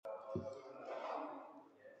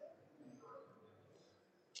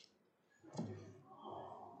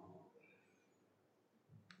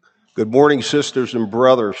Good morning, sisters and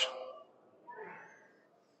brothers.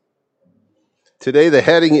 Today, the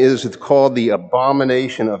heading is called The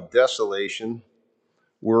Abomination of Desolation.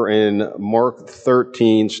 We're in Mark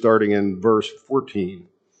 13, starting in verse 14.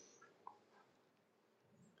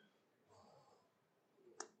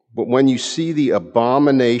 But when you see the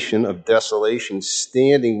abomination of desolation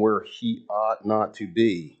standing where he ought not to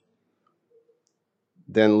be,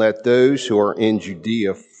 then let those who are in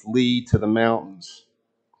Judea flee to the mountains.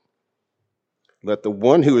 Let the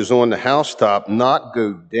one who is on the housetop not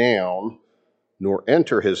go down, nor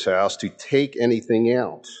enter his house to take anything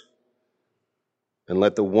out. And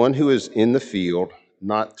let the one who is in the field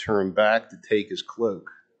not turn back to take his cloak.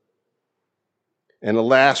 And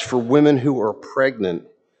alas, for women who are pregnant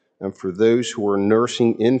and for those who are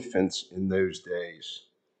nursing infants in those days.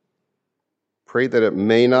 Pray that it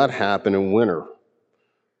may not happen in winter.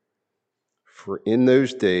 For in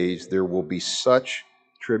those days there will be such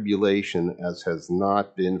tribulation as has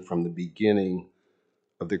not been from the beginning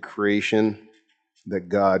of the creation that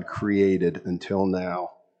God created until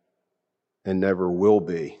now, and never will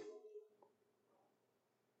be.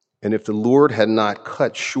 And if the Lord had not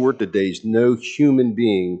cut short the days, no human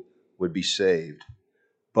being would be saved.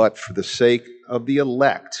 But for the sake of the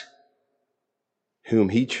elect, whom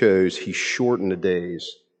he chose, he shortened the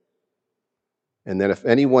days. And then if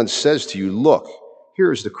anyone says to you, look,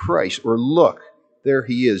 here is the Christ, or look, there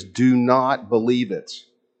he is, do not believe it.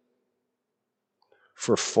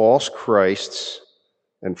 For false Christs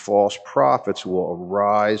and false prophets will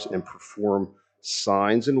arise and perform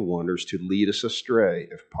signs and wonders to lead us astray,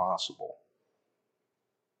 if possible.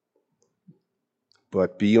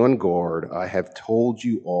 But be on guard. I have told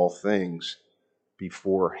you all things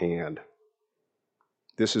beforehand.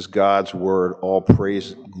 This is God's word. All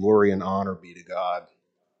praise, glory, and honor be to God.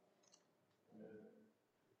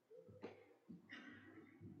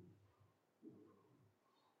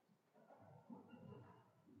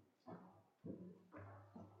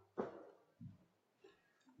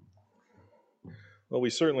 Well, we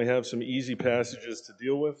certainly have some easy passages to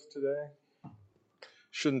deal with today.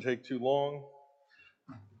 Shouldn't take too long.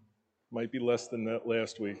 Might be less than that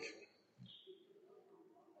last week.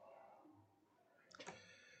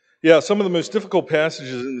 Yeah, some of the most difficult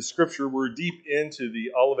passages in the scripture were deep into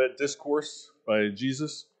the Olivet Discourse by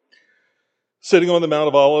Jesus. Sitting on the Mount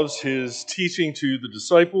of Olives, his teaching to the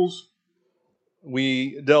disciples.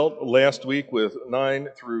 We dealt last week with 9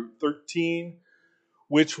 through 13,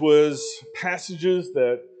 which was passages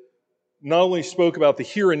that not only spoke about the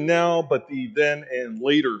here and now, but the then and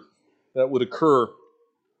later that would occur.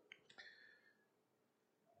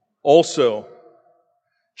 Also,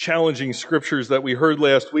 challenging scriptures that we heard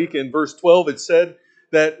last week. In verse 12, it said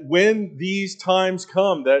that when these times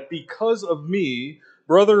come, that because of me,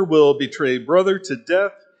 brother will betray brother to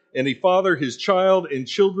death, and a father his child, and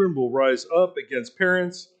children will rise up against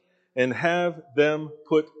parents and have them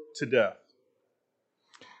put to death.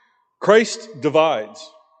 Christ divides.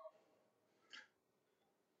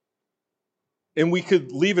 And we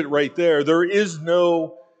could leave it right there. There is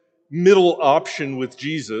no middle option with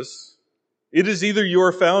Jesus. It is either you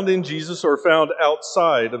are found in Jesus or found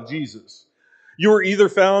outside of Jesus. You are either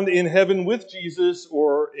found in heaven with Jesus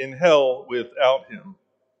or in hell without him.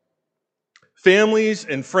 Families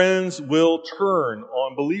and friends will turn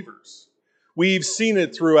on believers. We've seen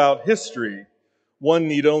it throughout history. One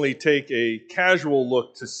need only take a casual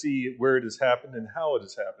look to see where it has happened and how it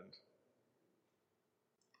has happened.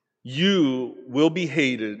 You will be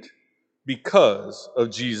hated because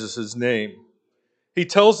of Jesus' name. He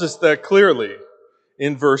tells us that clearly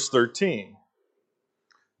in verse 13.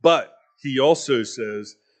 But he also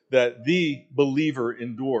says that the believer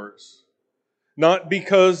endures. Not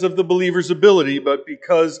because of the believer's ability, but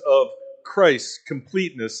because of Christ's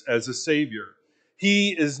completeness as a Savior.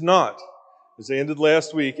 He is not, as I ended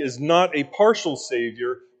last week, is not a partial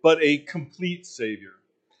Savior, but a complete Savior.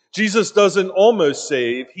 Jesus doesn't almost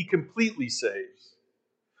save, he completely saves.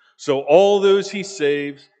 So all those he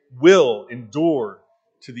saves will endure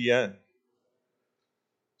to the end.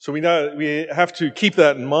 So we have to keep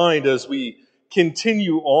that in mind as we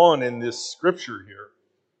continue on in this scripture here.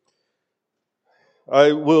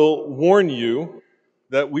 I will warn you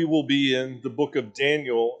that we will be in the book of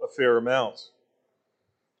Daniel a fair amount.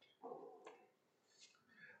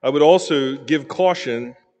 I would also give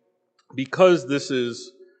caution, because this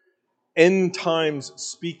is end times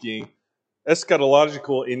speaking,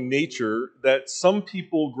 eschatological in nature, that some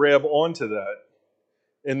people grab onto that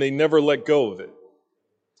and they never let go of it.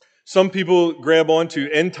 Some people grab onto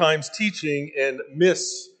end times teaching and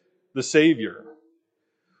miss the Savior.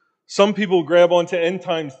 Some people grab onto end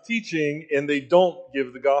times teaching and they don't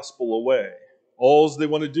give the gospel away. All they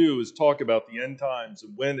want to do is talk about the end times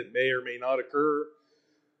and when it may or may not occur,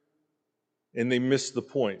 and they miss the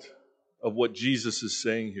point of what Jesus is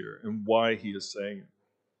saying here and why he is saying it.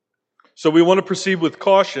 So we want to proceed with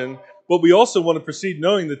caution, but we also want to proceed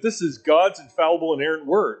knowing that this is God's infallible, inerrant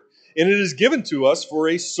word, and it is given to us for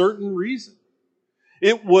a certain reason.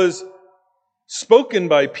 It was spoken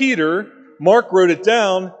by Peter. Mark wrote it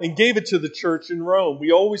down and gave it to the church in Rome.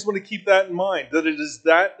 We always want to keep that in mind, that it is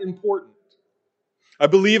that important. I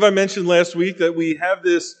believe I mentioned last week that we have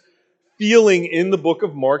this feeling in the book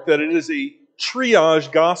of Mark that it is a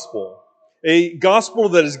triage gospel, a gospel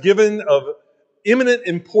that is given of imminent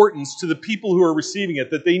importance to the people who are receiving it,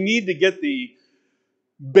 that they need to get the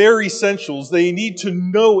bare essentials. They need to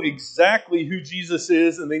know exactly who Jesus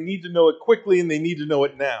is, and they need to know it quickly, and they need to know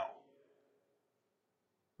it now.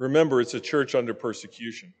 Remember, it's a church under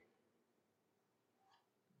persecution.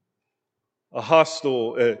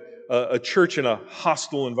 A church in a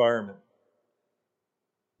hostile environment.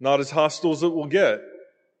 Not as hostile as it will get,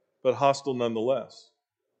 but hostile nonetheless.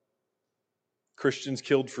 Christians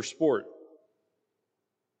killed for sport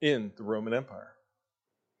in the Roman Empire.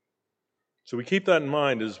 So we keep that in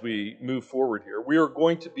mind as we move forward here. We are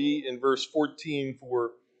going to be in verse 14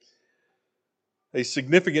 for a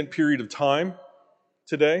significant period of time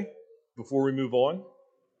today before we move on.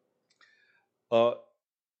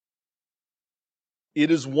 It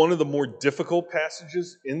is one of the more difficult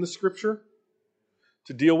passages in the Scripture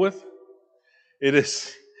to deal with. It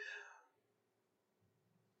is.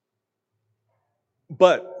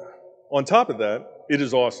 But on top of that, it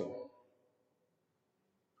is awesome.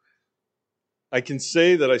 I can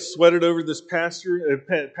say that I sweated over this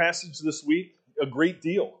passage this week a great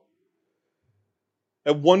deal.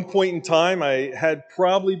 At one point in time, I had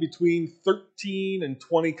probably between 13 and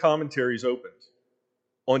 20 commentaries opened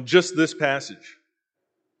on just this passage.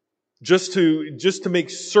 Just to make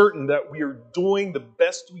certain that we are doing the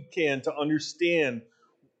best we can to understand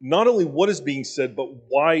not only what is being said, but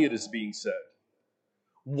why it is being said.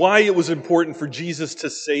 Why it was important for Jesus to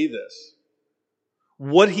say this.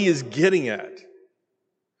 What he is getting at.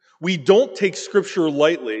 We don't take Scripture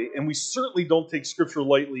lightly, and we certainly don't take Scripture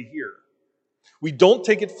lightly here. We don't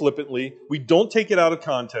take it flippantly. We don't take it out of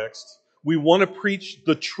context. We want to preach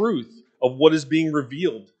the truth of what is being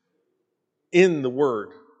revealed in the Word.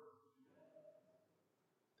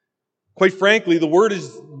 Quite frankly, the Word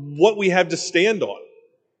is what we have to stand on.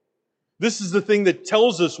 This is the thing that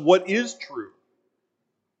tells us what is true.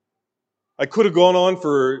 I could have gone on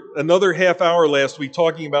for another half hour last week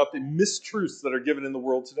talking about the mistruths that are given in the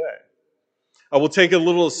world today. I will take a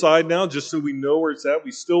little aside now just so we know where it's at.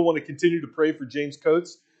 We still want to continue to pray for James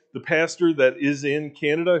Coates, the pastor that is in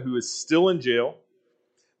Canada who is still in jail,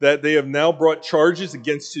 that they have now brought charges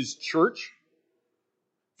against his church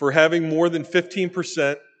for having more than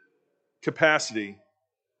 15% capacity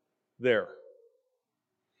there.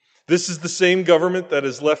 This is the same government that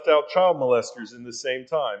has left out child molesters in the same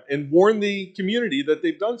time and warned the community that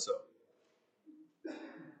they've done so.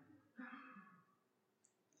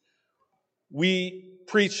 We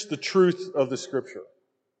preach the truth of the Scripture,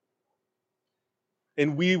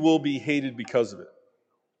 and we will be hated because of it.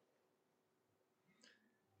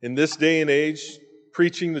 In this day and age,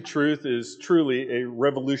 preaching the truth is truly a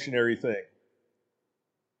revolutionary thing.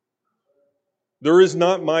 There is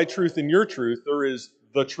not my truth and your truth, there is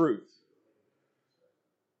the truth.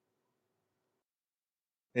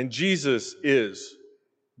 And Jesus is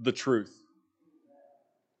the truth.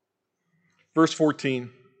 Verse 14.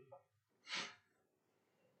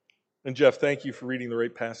 And Jeff, thank you for reading the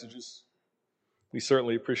right passages. We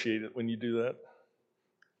certainly appreciate it when you do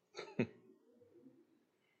that.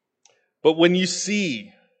 But when you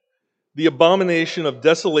see the abomination of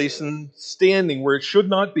desolation standing where it should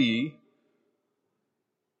not be,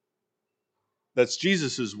 that's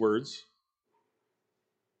Jesus' words.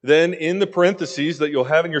 Then in the parentheses that you'll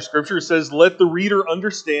have in your scripture, it says, let the reader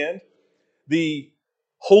understand. The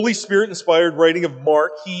Holy Spirit-inspired writing of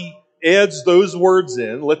Mark, he adds those words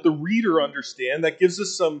in. Let the reader understand. That gives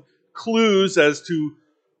us some clues as to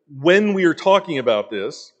when we are talking about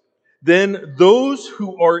this. Then those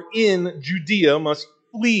who are in Judea must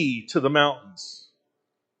flee to the mountains.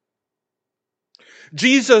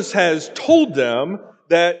 Jesus has told them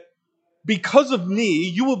that because of me,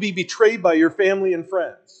 you will be betrayed by your family and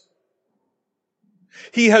friends.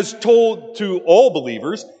 He has told to all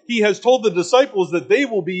believers, he has told the disciples that they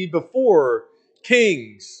will be before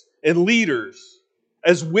kings and leaders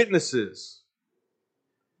as witnesses.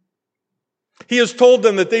 He has told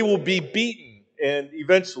them that they will be beaten and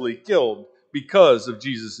eventually killed because of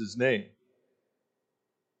Jesus' name.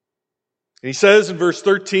 And he says in verse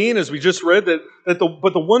 13, as we just read, but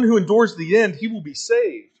the one who endures to the end, he will be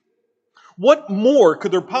saved. What more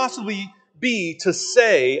could there possibly be to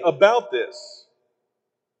say about this?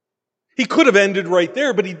 He could have ended right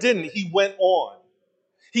there, but he didn't. He went on.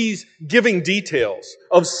 He's giving details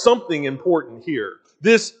of something important here.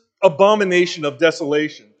 This abomination of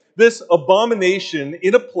desolation. This abomination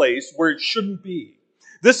in a place where it shouldn't be.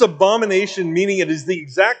 This abomination meaning it is the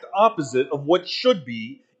exact opposite of what should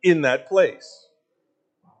be in that place.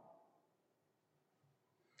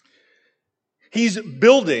 He's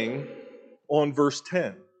building on verse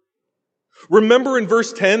 10. Remember in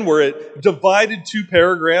verse 10 where it divided two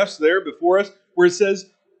paragraphs there before us, where it says,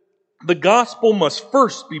 the gospel must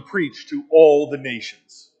first be preached to all the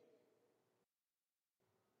nations.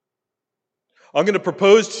 I'm going to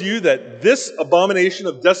propose to you that this abomination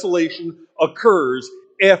of desolation occurs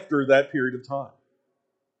after that period of time.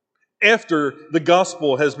 After the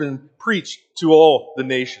gospel has been preached to all the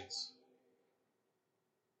nations.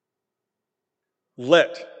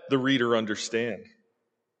 Let the reader understand.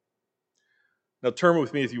 Now turn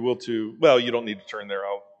with me, if you will, to, well, you don't need to turn there.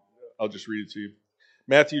 I'll just read it to you.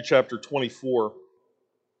 Matthew chapter 24,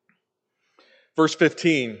 verse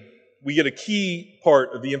 15. We get a key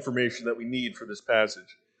part of the information that we need for this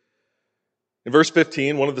passage. In verse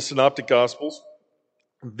 15, one of the synoptic gospels,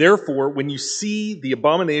 therefore, when you see the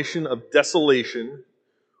abomination of desolation,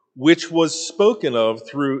 which was spoken of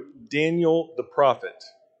through Daniel the prophet,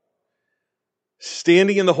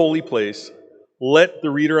 standing in the holy place, let the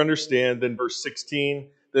reader understand. Then verse 16,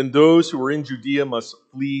 then those who are in Judea must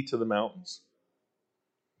flee to the mountains.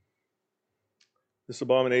 This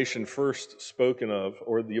abomination first spoken of,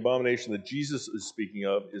 or the abomination that Jesus is speaking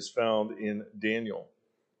of, is found in Daniel.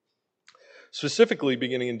 Specifically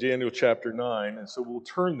beginning in Daniel chapter 9, and so we'll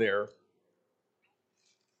turn there,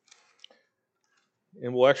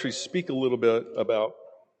 and we'll actually speak a little bit about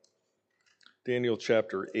Daniel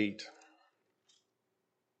chapter 8.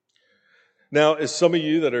 Now, as some of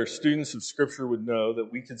you that are students of Scripture would know, that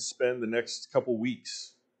we could spend the next couple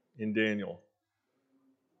weeks in Daniel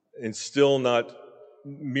and still not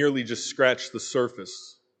merely just scratch the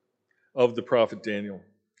surface of the prophet Daniel.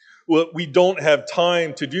 Well, we don't have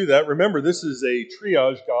time to do that. Remember, this is a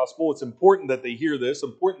triage gospel. It's important that they hear this,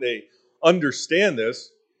 important they understand this.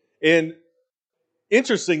 And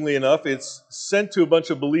interestingly enough, it's sent to a bunch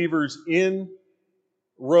of believers in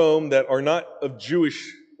Rome that are not of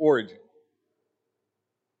Jewish origin.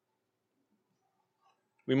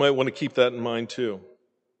 We might want to keep that in mind too.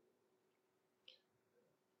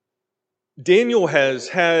 Daniel has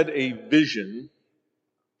had a vision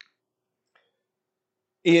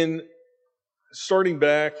in starting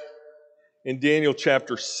back in Daniel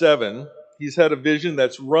chapter 7. He's had a vision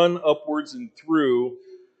that's run upwards and through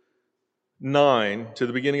 9, to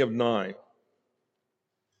the beginning of 9.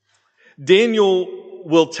 Daniel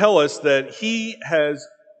will tell us that he has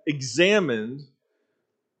examined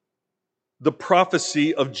the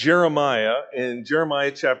prophecy of Jeremiah in Jeremiah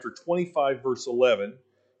chapter 25, verse 11.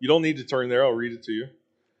 You don't need to turn there, I'll read it to you.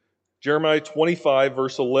 Jeremiah 25,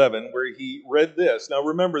 verse 11, where he read this. Now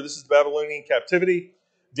remember, this is the Babylonian captivity.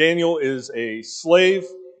 Daniel is a slave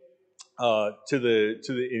and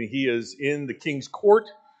he is in the king's court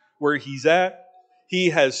where he's at. He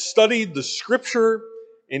has studied the scripture,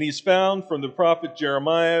 and he's found from the prophet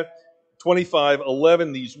Jeremiah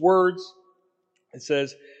 25:11 these words. It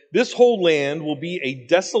says, this whole land will be a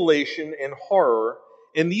desolation and horror,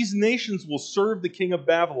 and these nations will serve the king of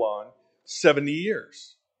Babylon 70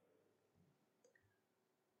 years.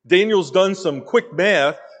 Daniel's done some quick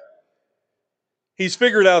math. He's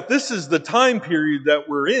figured out this is the time period that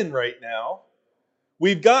we're in right now.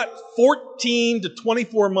 We've got 14 to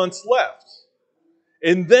 24 months left,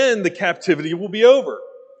 and then the captivity will be over.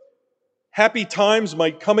 Happy times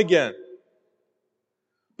might come again.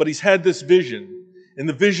 But he's had this vision, and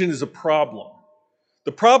the vision is a problem.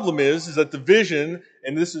 The problem is that the vision,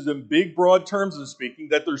 and this is in big, broad terms of speaking,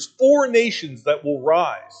 that there's 4 nations that will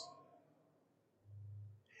rise.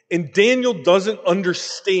 And Daniel doesn't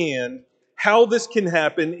understand how this can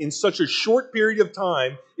happen in such a short period of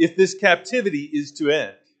time if this captivity is to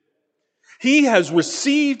end. He has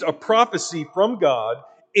received a prophecy from God,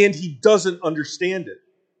 and he doesn't understand it.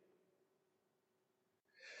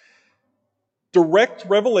 Direct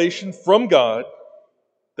revelation from God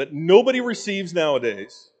that nobody receives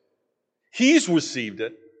nowadays. He's received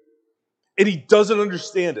it, and he doesn't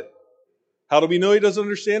understand it. How do we know he doesn't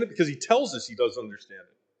understand it? Because he tells us he doesn't understand it.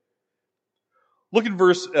 Look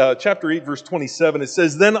at chapter 8, verse 27. It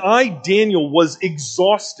says, then I, Daniel, was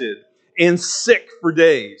exhausted and sick for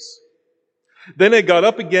days. Then I got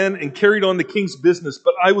up again and carried on the king's business,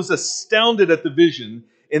 but I was astounded at the vision,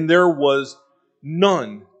 and there was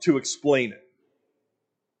none to explain it.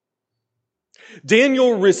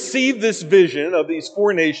 Daniel received this vision of these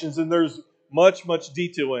four nations, and there's much, much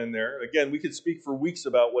detail in there. Again, we could speak for weeks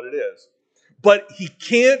about what it is. But he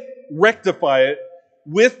can't rectify it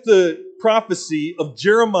with the prophecy of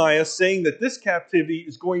Jeremiah saying that this captivity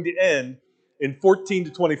is going to end in 14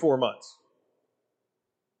 to 24 months.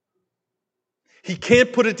 He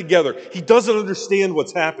can't put it together. He doesn't understand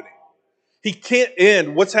what's happening. He can't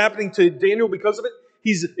end what's happening to Daniel because of it.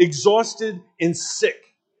 He's exhausted and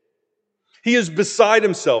sick. He is beside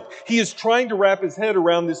himself. He is trying to wrap his head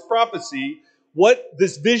around this prophecy, what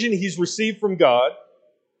this vision he's received from God.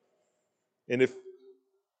 And if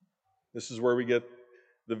this is where we get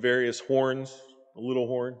the various horns, the little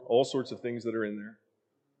horn, all sorts of things that are in there,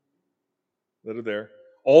 that are there.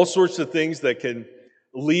 All sorts of things that can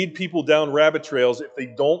lead people down rabbit trails if they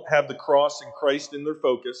don't have the cross and Christ in their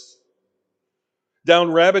focus.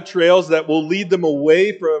 Down rabbit trails that will lead them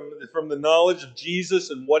away from the knowledge of Jesus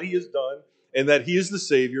and what he has done and that he is the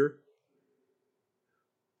Savior.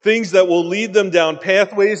 Things that will lead them down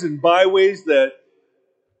pathways and byways that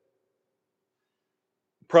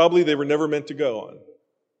probably they were never meant to go on.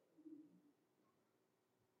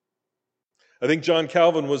 I think John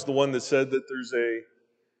Calvin was the one that said that there's a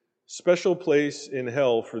special place in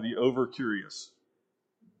hell for the over-curious.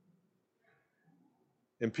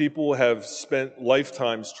 And people have spent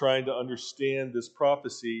lifetimes trying to understand this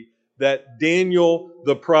prophecy that Daniel,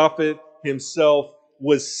 the prophet himself,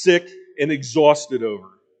 was sick and exhausted over.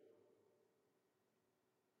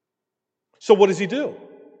 So what does he do?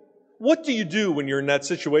 What do you do when you're in that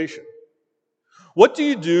situation? What do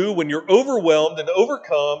you do when you're overwhelmed and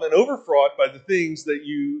overcome and overfraught by the things that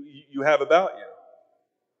you have about you?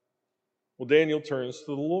 Well, Daniel turns to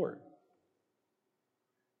the Lord.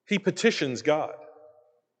 He petitions God.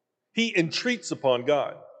 He entreats upon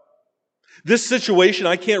God. This situation,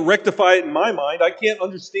 I can't rectify it in my mind. I can't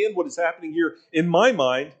understand what is happening here in my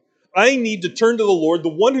mind. I need to turn to the Lord, the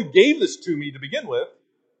one who gave this to me to begin with,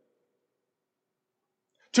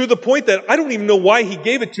 to the point that I don't even know why he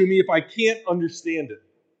gave it to me if I can't understand it.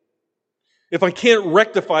 If I can't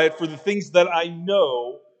rectify it for the things that I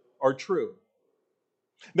know are true.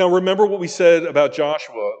 Now remember what we said about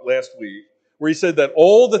Joshua last week, where he said that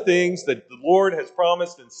all the things that the Lord has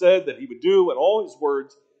promised and said that he would do and all his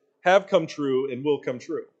words have come true and will come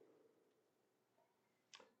true.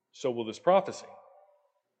 So will this prophecy.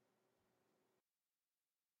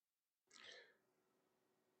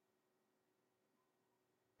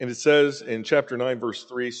 And it says in chapter 9, verse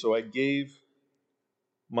 3, so I gave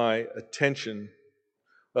my attention.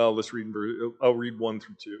 Well, I'll read 1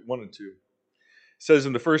 and 2. It says,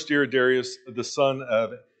 in the first year of Darius, the son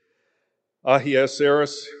of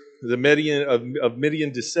Ahasuerus, of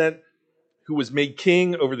Median descent, who was made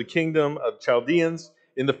king over the kingdom of Chaldeans,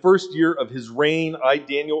 in the first year of his reign, I,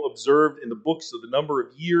 Daniel, observed in the books of the number of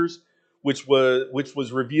years, which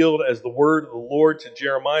was revealed as the word of the Lord to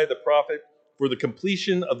Jeremiah the prophet, for the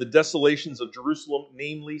completion of the desolations of Jerusalem,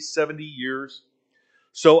 namely 70 years.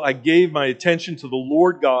 So I gave my attention to the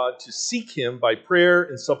Lord God to seek him by prayer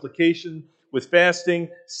and supplication with fasting,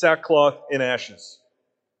 sackcloth, and ashes.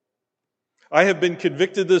 I have been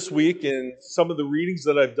convicted this week in some of the readings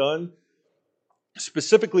that I've done,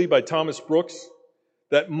 specifically by Thomas Brooks,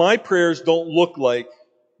 that my prayers don't look like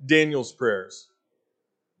Daniel's prayers.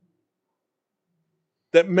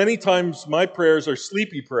 That many times my prayers are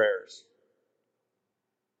sleepy prayers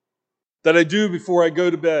that I do before I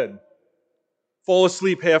go to bed. Fall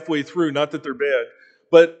asleep halfway through, not that they're bad,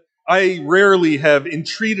 but I rarely have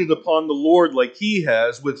entreated upon the Lord like he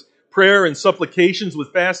has with prayer and supplications,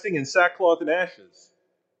 with fasting and sackcloth and ashes.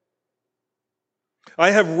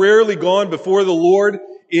 I have rarely gone before the Lord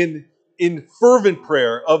in fervent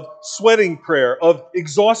prayer, of sweating prayer, of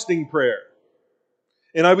exhausting prayer.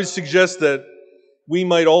 And I would suggest that we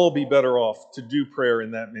might all be better off to do prayer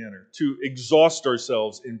in that manner, to exhaust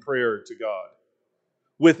ourselves in prayer to God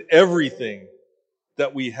with everything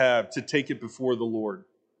that we have, to take it before the Lord.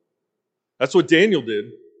 That's what Daniel did.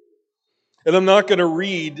 And I'm not going to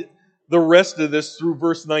read the rest of this through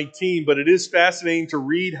verse 19, but it is fascinating to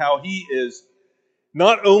read how he is,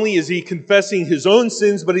 not only is he confessing his own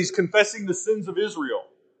sins, but he's confessing the sins of Israel.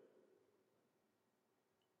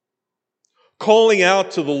 Calling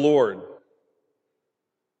out to the Lord.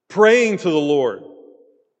 Praying to the Lord.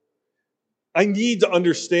 I need to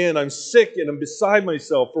understand. I'm sick and I'm beside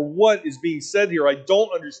myself for what is being said here. I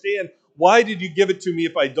don't understand. Why did you give it to me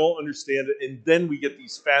if I don't understand it? And then we get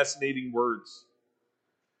these fascinating words.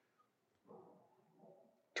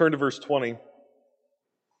 Turn to verse 20.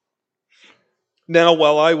 Now,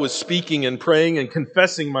 while I was speaking and praying and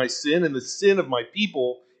confessing my sin and the sin of my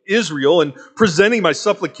people, Israel, and presenting my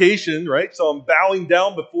supplication, right? So I'm bowing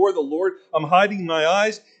down before the Lord. I'm hiding my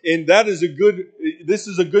eyes. And this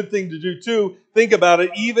is a good thing to do too. Think about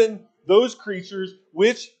it. Even those creatures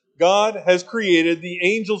which God has created, the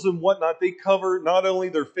angels and whatnot, they cover not only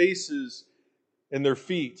their faces and their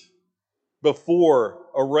feet before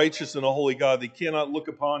a righteous and a holy God. They cannot look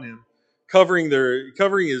upon him. Covering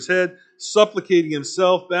his head, supplicating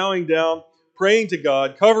himself, bowing down, praying to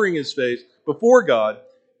God, covering his face before God,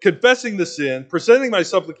 confessing the sin, presenting my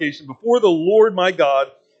supplication before the Lord my God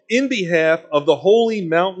in behalf of the holy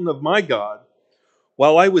mountain of my God,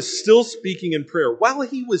 while I was still speaking in prayer. While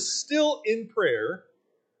he was still in prayer,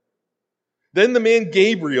 then the man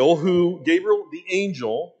Gabriel, the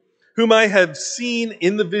angel, whom I have seen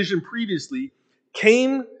in the vision previously,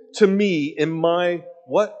 came to me in my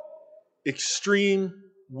what? Extreme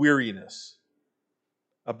weariness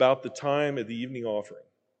about the time of the evening offering.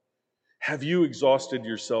 Have you exhausted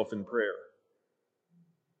yourself in prayer?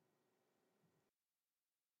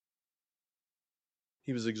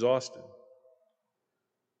 He was exhausted.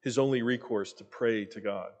 His only recourse to pray to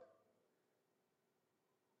God.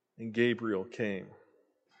 And Gabriel came.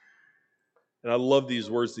 And I love these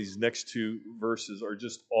words. These next two verses are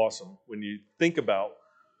just awesome when you think about,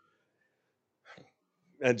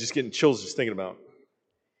 and just getting chills just thinking about.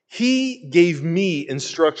 He gave me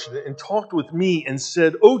instruction and talked with me and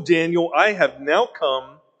said, "O Daniel, I have now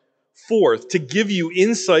come forth to give you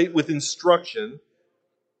insight with instruction.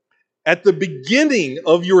 At the beginning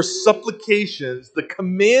of your supplications, the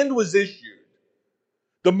command was issued.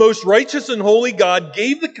 The most righteous and holy God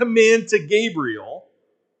gave the command to Gabriel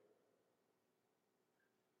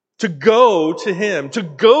to go to him, to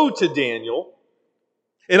go to Daniel.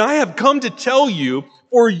 And I have come to tell you,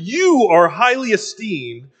 for you are highly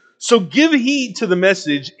esteemed, so give heed to the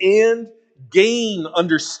message and gain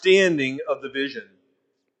understanding of the vision."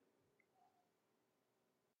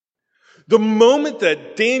 The moment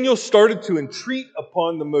that Daniel started to entreat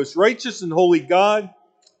upon the most righteous and holy God,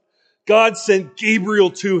 God sent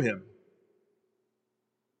Gabriel to him.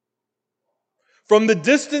 From the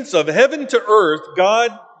distance of heaven to earth,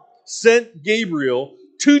 God sent Gabriel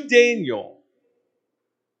to Daniel.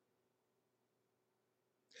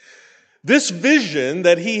 This vision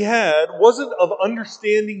that he had wasn't of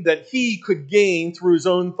understanding that he could gain through his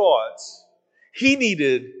own thoughts. He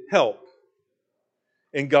needed help,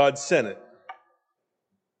 and God sent it.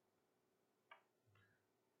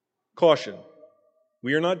 Caution.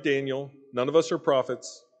 We are not Daniel. None of us are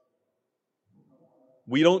prophets.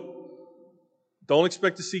 We don't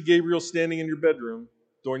expect to see Gabriel standing in your bedroom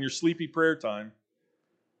during your sleepy prayer time.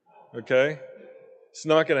 Okay? It's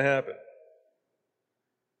not going to happen.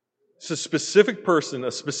 It's a specific person,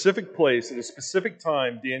 a specific place, at a specific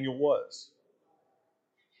time Daniel was.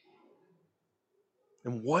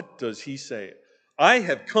 And what does he say? I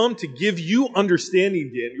have come to give you understanding,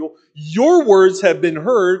 Daniel. Your words have been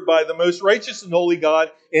heard by the most righteous and holy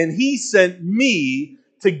God, and he sent me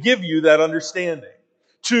to give you that understanding,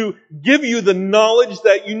 to give you the knowledge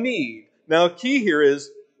that you need. Now, key here is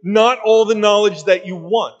not all the knowledge that you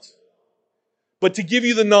want, but to give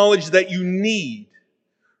you the knowledge that you need.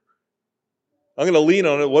 I'm going to lean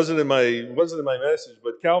on it. It wasn't in my message,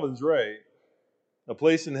 but Calvin's right. A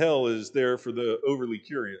place in hell is there for the overly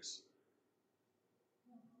curious.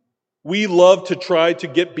 We love to try to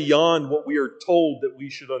get beyond what we are told that we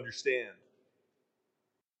should understand.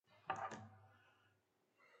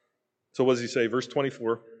 So what does he say? Verse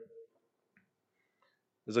 24.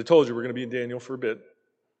 As I told you, we're going to be in Daniel for a bit.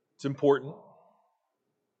 It's important.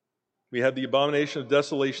 We have the abomination of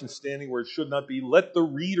desolation standing where it should not be. Let the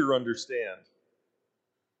reader understand.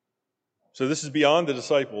 So this is beyond the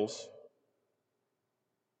disciples.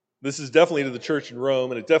 This is definitely to the church in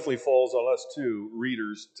Rome, and it definitely falls on us too,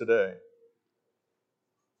 readers today.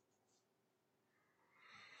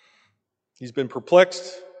 He's been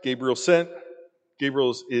perplexed. Gabriel sent.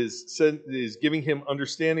 Gabriel is giving him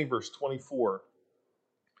understanding. Verse 24.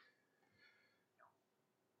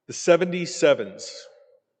 The 70 sevens.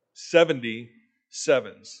 70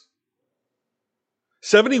 sevens.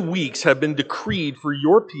 70 weeks have been decreed for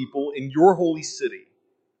your people in your holy city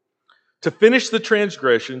to finish the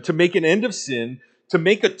transgression, to make an end of sin, to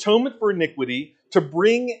make atonement for iniquity, to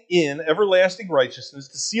bring in everlasting righteousness,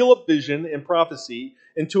 to seal up vision and prophecy,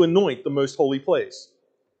 and to anoint the most holy place.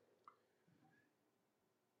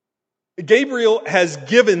 Gabriel has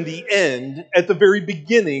given the end at the very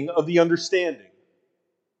beginning of the understanding.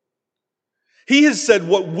 He has said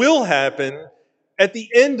what will happen at the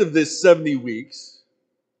end of this 70 weeks,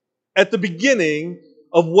 at the beginning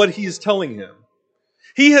of what he is telling him.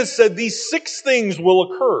 He has said these 6 things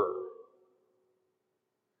will occur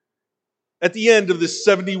at the end of this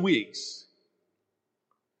 70 weeks.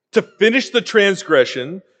 To finish the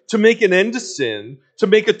transgression, to make an end to sin, to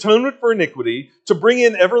make atonement for iniquity, to bring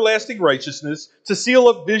in everlasting righteousness, to seal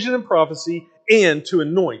up vision and prophecy, and to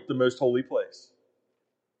anoint the most holy place.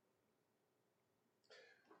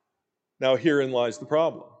 Now herein lies the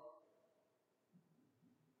problem.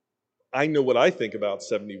 I know what I think about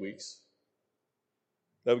 70 weeks.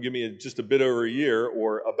 That would give me just a bit over a year,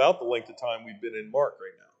 or about the length of time we've been in Mark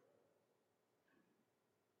right now.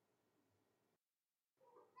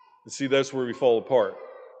 And see, that's where we fall apart.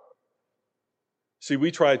 See,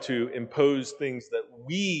 we try to impose things that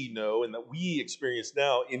we know and that we experience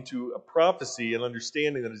now into a prophecy and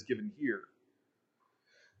understanding that is given here.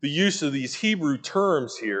 The use of these Hebrew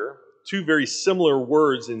terms here, 2 very similar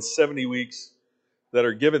words in 70 weeks that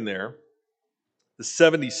are given there, the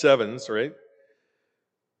 77s, right?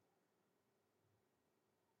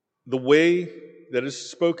 The way that is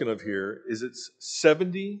spoken of here is it's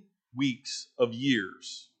 70 weeks of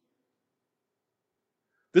years.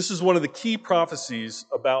 This is one of the key prophecies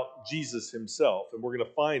about Jesus himself, and we're going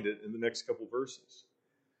to find it in the next couple verses.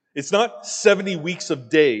 It's not 70 weeks of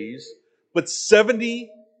days, but 70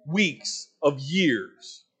 weeks of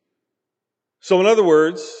years. So in other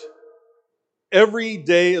words, every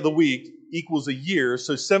day of the week equals a year,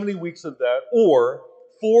 so 70 weeks of that, or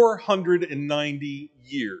 490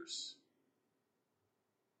 years.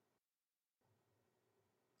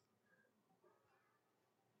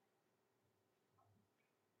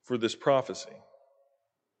 For this prophecy.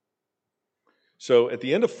 So at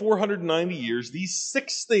the end of 490 years, these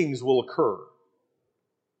 6 things will occur.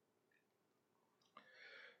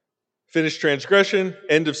 Finish transgression,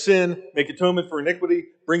 end of sin, make atonement for iniquity,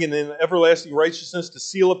 bring in everlasting righteousness, to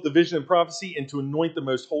seal up the vision and prophecy, and to anoint the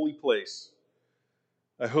most holy place.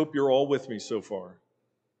 I hope you're all with me so far.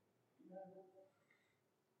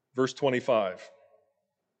 Verse 25.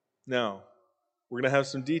 Now, we're going to have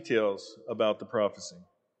some details about the prophecy.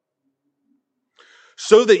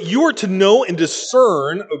 So that you are to know and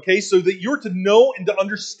discern, okay, so that you're to know and to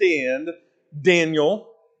understand Daniel,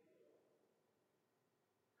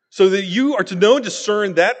 so that you are to know and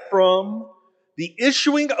discern that from the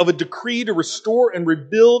issuing of a decree to restore and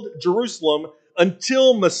rebuild Jerusalem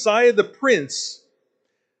until Messiah the Prince,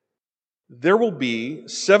 there will be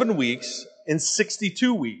 7 weeks and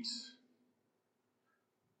 62 weeks.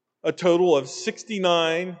 A total of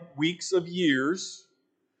 69 weeks of years,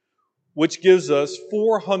 which gives us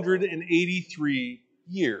 483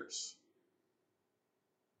 years.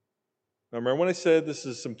 Now remember when I said this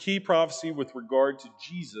is some key prophecy with regard to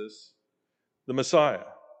Jesus, the Messiah.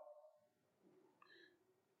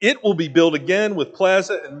 It will be built again with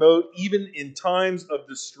plaza and moat, even in times of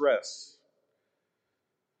distress.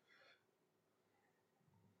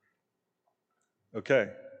 Okay.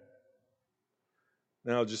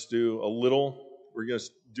 Now just we're going to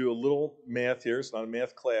do a little math here. It's not a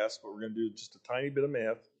math class, but we're going to do just a tiny bit of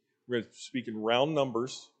math. We're going to speak in round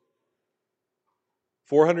numbers.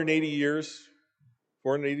 480 years,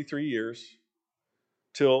 483 years,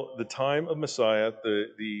 till the time of Messiah.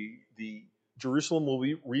 The Jerusalem will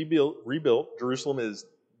be rebuilt. Jerusalem is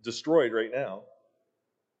destroyed right now.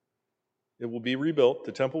 It will be rebuilt.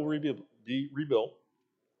 The temple will be rebuilt.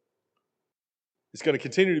 It's going to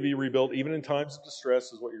continue to be rebuilt even in times of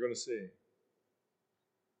distress, is what you're going to see.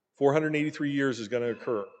 483 years is going to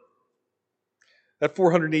occur. That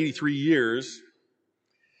 483 years,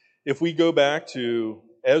 if we go back to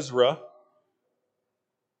Ezra,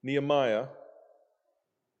 Nehemiah,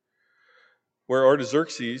 where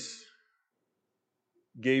Artaxerxes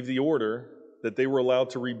gave the order that they were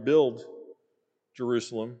allowed to rebuild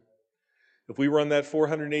Jerusalem, if we run that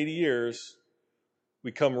 480 years,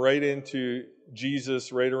 we come right into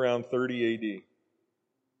Jesus right around 30 AD.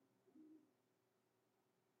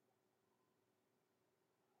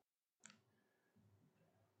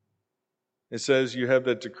 It says you have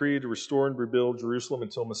that decree to restore and rebuild Jerusalem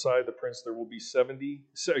until Messiah the Prince. There will be 7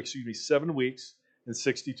 weeks and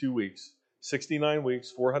 62 weeks. 69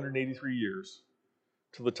 weeks, 483 years,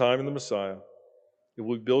 till the time of the Messiah. It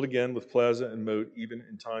will be built again with plaza and moat, even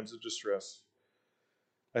in times of distress.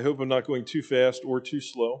 I hope I'm not going too fast or too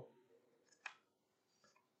slow.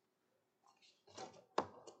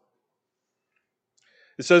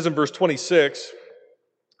 It says in verse 26,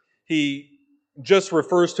 he just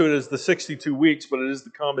refers to it as the 62 weeks, but it is the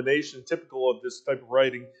combination, typical of this type of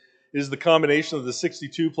writing, is the combination of the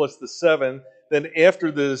 62 plus the 7. Then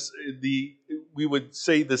after this, we would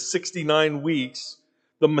say the 69 weeks,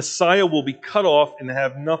 the Messiah will be cut off and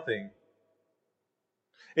have nothing.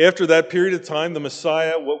 After that period of time, the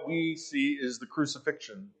Messiah, what we see is the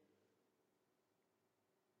crucifixion.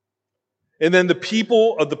 And then the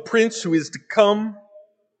people of the prince who is to come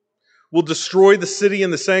will destroy the city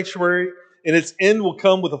and the sanctuary, and its end will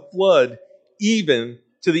come with a flood. Even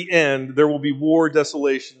to the end, there will be war,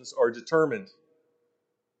 desolations are determined.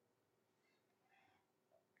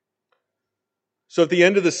 So at the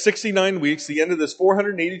end of the 69 weeks, the end of this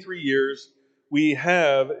 483 years, we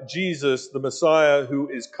have Jesus, the Messiah, who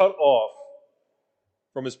is cut off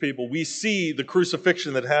from his people. We see the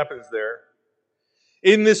crucifixion that happens there.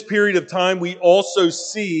 In this period of time, we also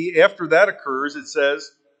see, after that occurs, it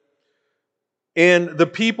says, and the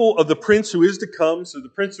people of the prince who is to come, so the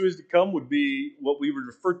prince who is to come would be what we would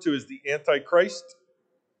refer to as the Antichrist.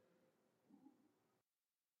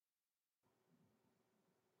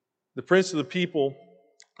 The prince of the people,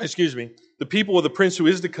 the people of the prince who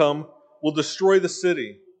is to come will destroy the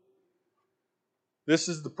city. This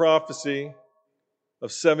is the prophecy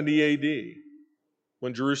of 70 AD,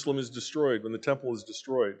 when Jerusalem is destroyed, when the temple is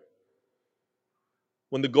destroyed.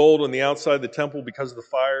 When the gold on the outside of the temple, because of the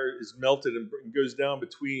fire, is melted and goes down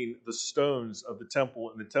between the stones of the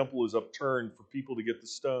temple, and the temple is upturned for people to get the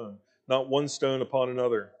stone. Not one stone upon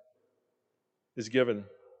another is given.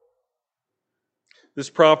 This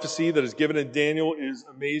prophecy that is given in Daniel is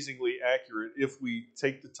amazingly accurate if we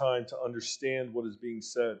take the time to understand what is being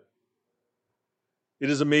said. It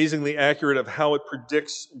is amazingly accurate of how it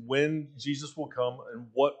predicts when Jesus will come and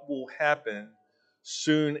what will happen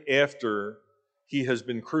soon after he has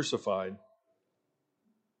been crucified.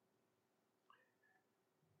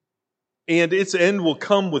 And its end will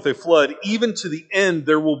come with a flood. Even to the end,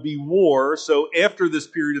 there will be war. So after this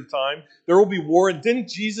period of time, there will be war. And didn't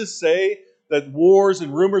Jesus say that wars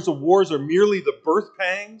and rumors of wars are merely the birth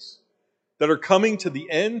pangs that are coming to the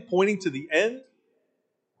end, pointing to the end?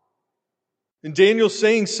 And Daniel's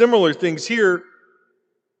saying similar things here,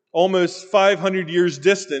 almost 500 years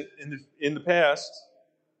distant in the past.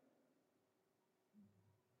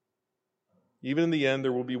 Even in the end,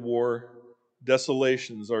 there will be war.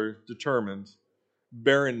 Desolations are determined.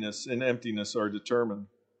 Barrenness and emptiness are determined.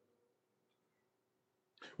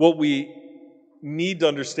 What we need to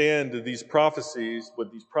understand of these prophecies,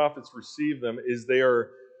 what these prophets receive them, is they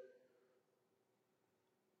are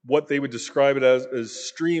what they would describe it as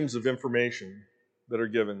streams of information that are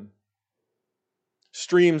given.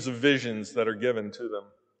 Streams of visions that are given to them.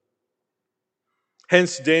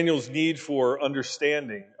 Hence Daniel's need for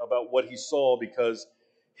understanding about what he saw, because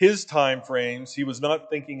his time frames, he was not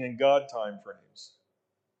thinking in God time frames.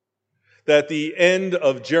 That the end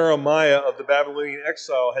of Jeremiah of the Babylonian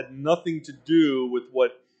exile had nothing to do with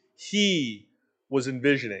what he was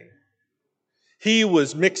envisioning. He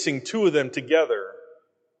was mixing two of them together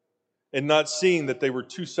and not seeing that they were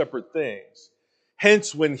two separate things.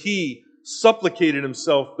 Hence, when he supplicated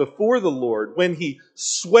himself before the Lord, when he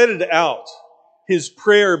sweated out his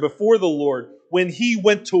prayer before the Lord, when he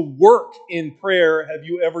went to work in prayer, have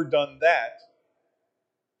you ever done that?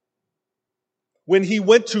 When he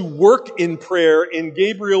went to work in prayer and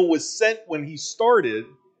Gabriel was sent when he started,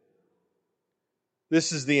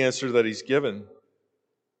 this is the answer that he's given.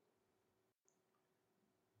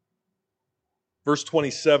 Verse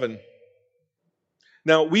 27.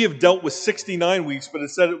 Now, we have dealt with 69 weeks, but it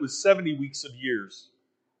said it was 70 weeks of years.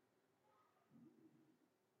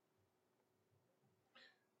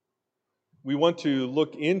 We want to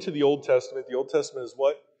look into the Old Testament. The Old Testament is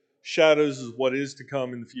what? Shadows is what is to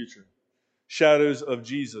come in the future. Shadows of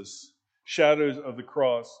Jesus. Shadows of the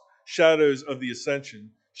cross. Shadows of the ascension.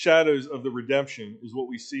 Shadows of the redemption is what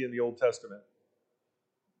we see in the Old Testament.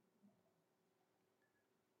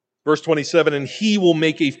 Verse 27, and he will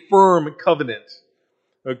make a firm covenant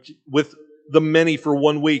with the many for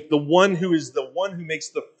 1 week. The one who makes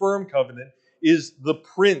the firm covenant is the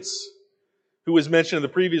prince who was mentioned in the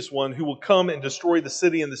previous one, who will come and destroy the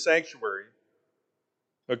city and the sanctuary.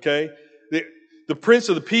 Okay? The prince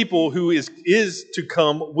of the people who is to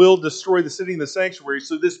come will destroy the city and the sanctuary.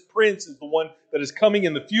 So this prince is the one that is coming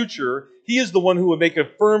in the future. He is the one who will make a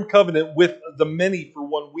firm covenant with the many for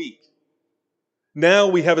 1 week. Now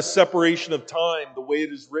we have a separation of time, the way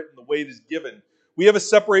it is written, the way it is given. We have a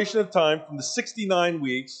separation of time from the 69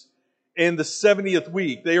 weeks and the 70th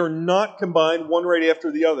week. They are not combined one right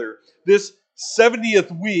after the other. This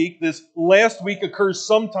 70th week, this last week, occurs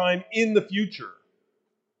sometime in the future.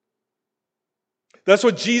 That's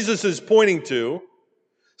what Jesus is pointing to.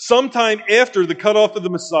 Sometime after the cutoff of the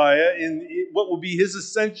Messiah, in what will be his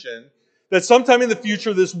ascension, that sometime in the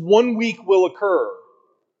future, this 1 week will occur.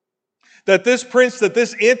 That this prince, that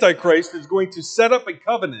this Antichrist is going to set up a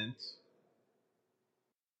covenant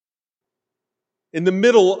In the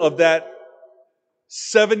middle of that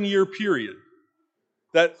 7-year period,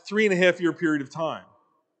 that 3.5-year period of time,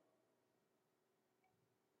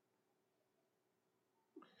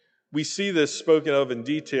 we see this spoken of in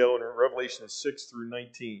detail in Revelation 6 through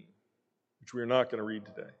 19, which we are not going to read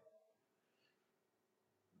today.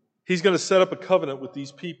 He's going to set up a covenant with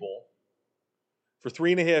these people for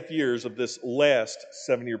 3.5 years of this last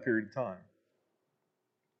 7-year period of time.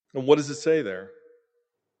 And what does it say there?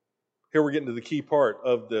 Here we're getting to the key part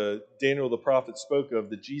of the Daniel the prophet spoke of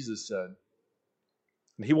that Jesus said.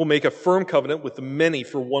 And he will make a firm covenant with the many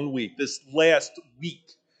for 1 week, this last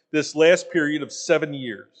period of 7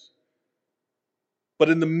 years. But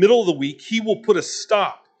in the middle of the week, he will put a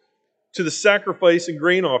stop to the sacrifice and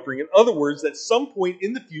grain offering. In other words, at some point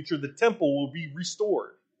in the future, the temple will be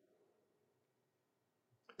restored.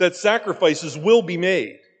 That sacrifices will be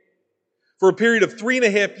made for a period of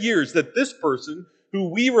 3.5 years, that this person, who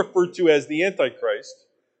we refer to as the Antichrist,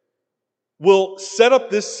 will set up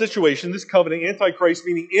this situation, this covenant, Antichrist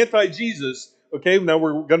meaning anti-Jesus. Okay, now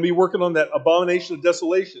we're going to be working on that abomination of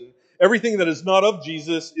desolation. Everything that is not of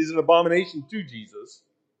Jesus is an abomination to Jesus.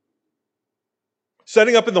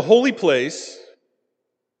 Setting up in the holy place,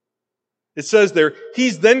 it says there,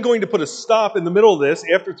 he's then going to put a stop in the middle of this,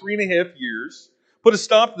 after 3.5 years, put a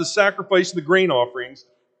stop to the sacrifice and the grain offerings,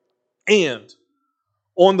 and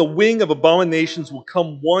on the wing of abominations will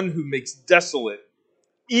come one who makes desolate,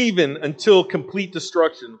 even until complete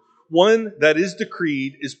destruction. One that is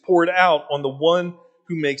decreed is poured out on the one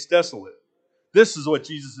who makes desolate. This is what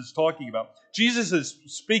Jesus is talking about. Jesus is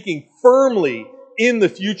speaking firmly in the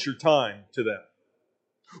future time to them.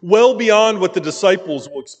 Well beyond what the disciples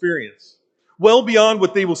will experience. Well beyond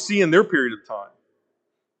what they will see in their period of time.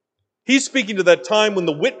 He's speaking to that time when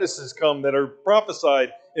the witnesses come that are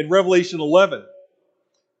prophesied in Revelation 11.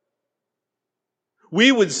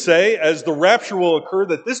 We would say, as the rapture will occur,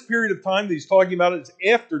 that this period of time that he's talking about is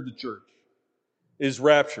after the church is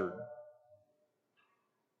raptured.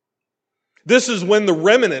 This is when the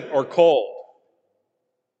remnant are called.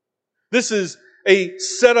 This is a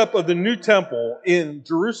setup of the new temple in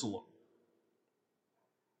Jerusalem.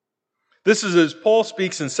 This is as Paul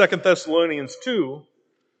speaks in 2 Thessalonians 2.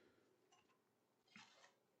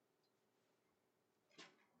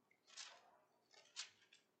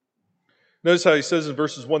 Notice how he says in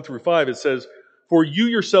verses 1 through 5, it says, "For you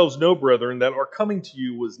yourselves know, brethren, that our coming to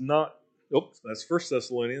you was not..." Oh, that's 1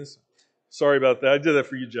 Thessalonians. Sorry about that. I did that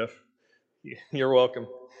for you, Jeff. You're welcome.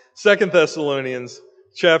 2 Thessalonians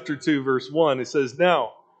chapter 2, verse 1, it says,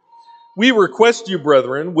 "Now, we request you,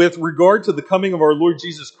 brethren, with regard to the coming of our Lord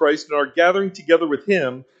Jesus Christ and our gathering together with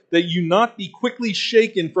him, that you not be quickly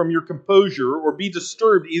shaken from your composure or be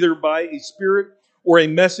disturbed either by a spirit or a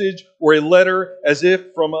message or a letter as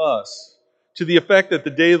if from us, to the effect that the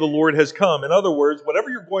day of the Lord has come." In other words, whatever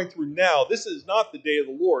you're going through now, this is not the day of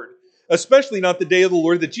the Lord, especially not the day of the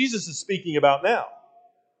Lord that Jesus is speaking about now.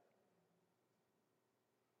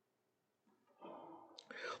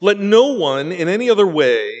 "Let no one in any other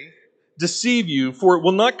way deceive you, for it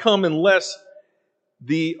will not come unless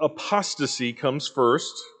the apostasy comes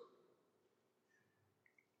first,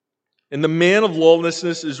 and the man of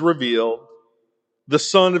lawlessness is revealed, the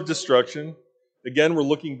son of destruction." Again, we're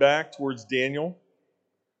looking back towards Daniel,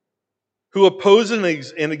 "who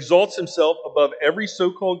opposes and exalts himself above every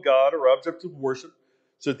so-called God or object of worship."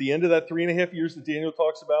 So at the end of that 3.5 years that Daniel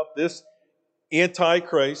talks about, this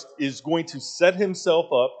Antichrist is going to set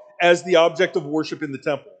himself up as the object of worship in the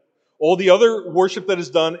temple. All the other worship that is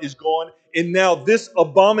done is gone, and now this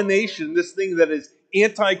abomination, this thing that is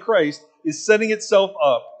Antichrist, is setting itself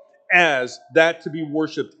up as that to be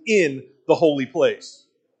worshipped in the holy place.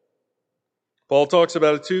 Paul talks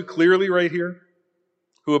about it too, clearly right here.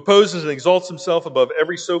 "Who opposes and exalts himself above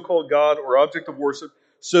every so-called God or object of worship,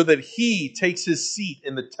 so that he takes his seat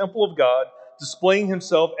in the temple of God, displaying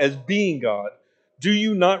himself as being God. Do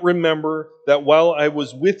you not remember that while I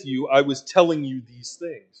was with you, I was telling you these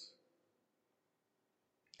things?"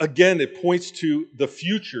 Again, it points to the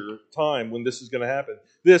future time when this is going to happen.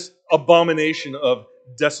 This abomination of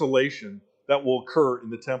desolation that will occur in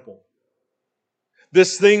the temple.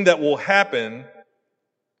 This thing that will happen,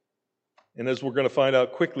 and as we're going to find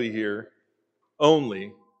out quickly here,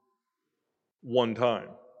 only one time.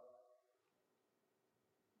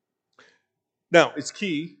 Now, it's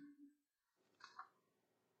key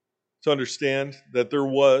to understand that there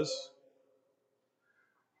was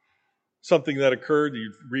something that occurred.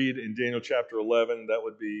 You read in Daniel chapter 11, that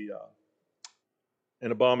would be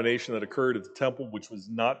an abomination that occurred at the temple, which was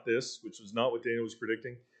not what Daniel was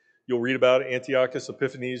predicting. You'll read about Antiochus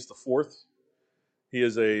Epiphanes IV, He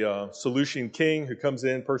is a Seleucian king who comes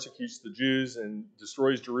in, persecutes the Jews, and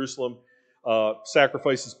destroys Jerusalem,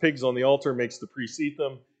 sacrifices pigs on the altar, makes the priests eat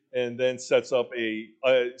them, and then sets up a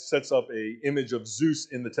image of Zeus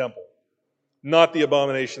in the temple. Not the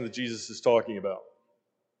abomination that Jesus is talking about.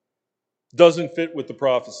 Doesn't fit with the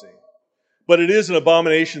prophecy. But it is an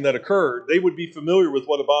abomination that occurred. They would be familiar with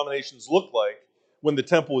what abominations look like when the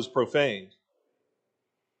temple was profaned.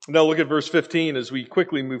 Now look at verse 15 as we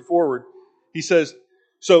quickly move forward. He says,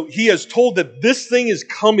 so he has told that this thing is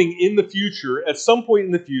coming in the future, at some point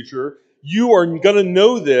in the future. You are going to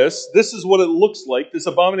know this. This is what it looks like, this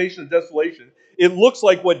abomination of desolation. It looks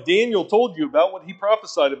like what Daniel told you about, what he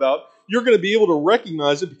prophesied about. You're going to be able to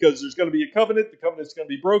recognize it because there's going to be a covenant. The covenant's going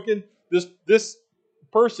to be broken. This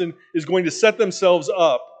person is going to set themselves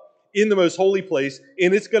up in the most holy place,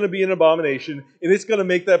 and it's going to be an abomination, and it's going to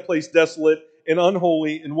make that place desolate and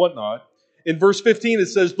unholy and whatnot. In verse 15 it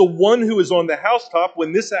says, the one who is on the housetop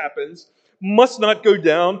when this happens must not go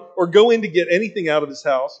down or go in to get anything out of his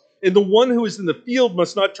house, and the one who is in the field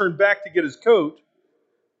must not turn back to get his coat.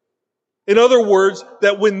 In other words,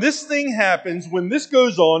 that when this thing happens, when this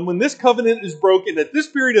goes on, when this covenant is broken at this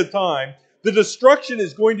period of time, the destruction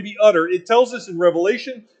is going to be utter. It tells us in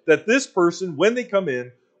Revelation that this person, when they come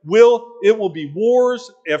in, it will be wars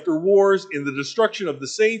after wars, and the destruction of the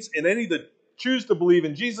saints, and any that choose to believe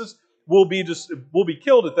in Jesus will be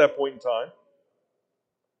killed at that point in time.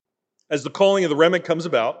 As the calling of the remnant comes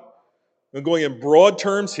about, I'm going in broad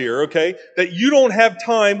terms here, okay, that you don't have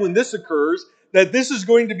time when this occurs, that this is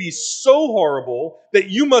going to be so horrible that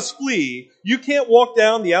you must flee. You can't walk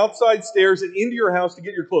down the outside stairs and into your house to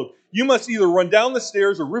get your clothes. You must either run down the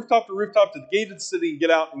stairs or rooftop to rooftop to the gate of the city and get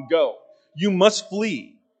out and go. You must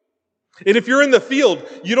flee. And if you're in the field,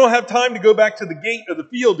 you don't have time to go back to the gate of the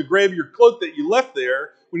field to grab your cloak that you left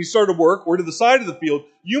there when you started work, or to the side of the field.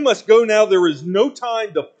 You must go now. There is no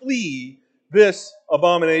time to flee this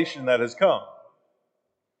abomination that has come.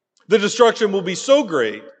 The destruction will be so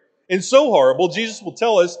great and so horrible, Jesus will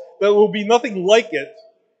tell us that there will be nothing like it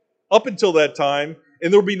up until that time,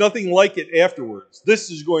 and there will be nothing like it afterwards. This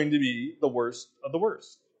is going to be the worst of the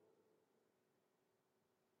worst.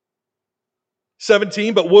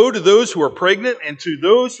 17, but woe to those who are pregnant and to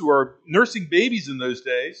those who are nursing babies in those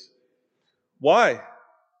days. Why?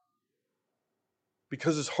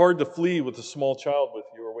 Because it's hard to flee with a small child with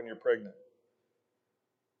you or when you're pregnant.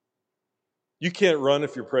 You can't run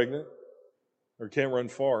if you're pregnant, or can't run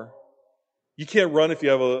far. You can't run if you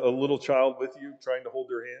have a little child with you trying to hold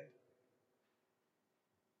their hand.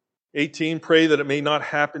 18, pray that it may not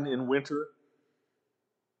happen in winter.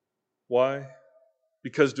 Why?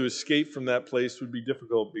 Because to escape from that place would be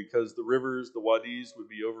difficult, because the rivers, the wadis, would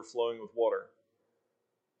be overflowing with water.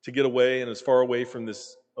 To get away and as far away from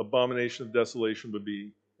this abomination of desolation would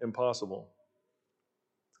be impossible.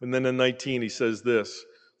 And then in 19 he says this,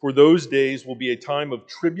 for those days will be a time of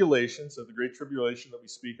tribulation, so the great tribulation that we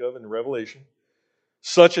speak of in Revelation,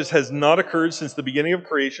 such as has not occurred since the beginning of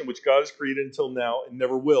creation, which God has created until now and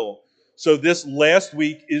never will. So this last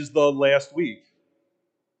week is the last week.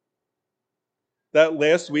 That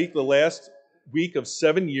last week, the last week of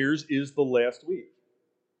 7 years, is the last week.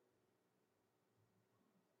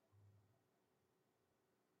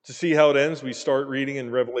 To see how it ends, we start reading in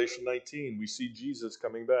Revelation 19. We see Jesus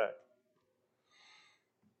coming back.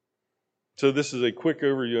 So this is a quick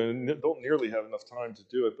overview, and I don't nearly have enough time to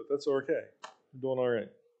do it, but that's okay. We're doing all right.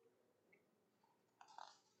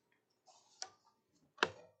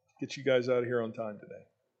 Get you guys out of here on time today.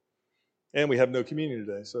 And we have no communion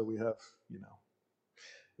today, so we have, it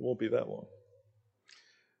won't be that long.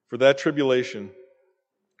 For that tribulation,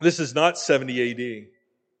 this is not 70 AD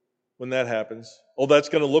when that happens. Oh, that's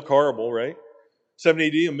going to look horrible, right? 70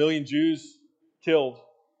 AD, 1 million Jews killed.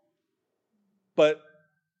 But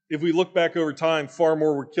if we look back over time, far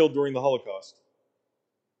more were killed during the Holocaust.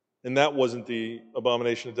 And that wasn't the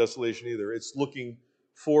abomination of desolation either. It's looking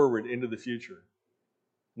forward into the future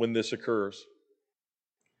when this occurs.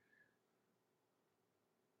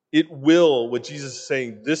 It will, what Jesus is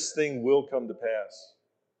saying, this thing will come to pass.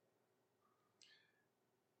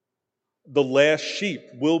 The last sheep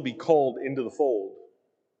will be called into the fold.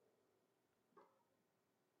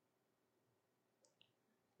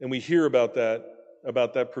 And we hear about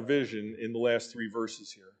that provision in the last 3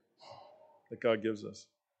 verses here that God gives us.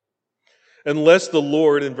 Unless the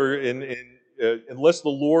Lord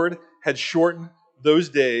had shortened those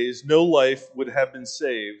days, no life would have been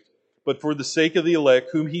saved. But for the sake of the elect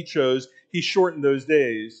whom he chose, he shortened those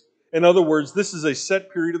days. In other words, this is a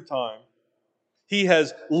set period of time. He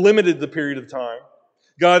has limited the period of time.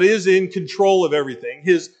 God is in control of everything.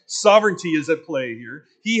 His sovereignty is at play here.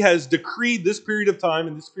 He has decreed this period of time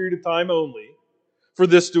and this period of time only for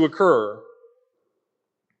this to occur.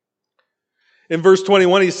 In verse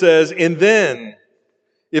 21 he says, "And then,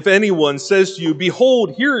 if anyone says to you,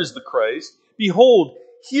 'Behold, here is the Christ. Behold,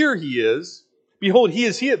 here he is. Behold, he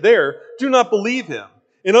is there,' do not believe him."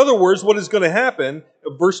 In other words, what is going to happen,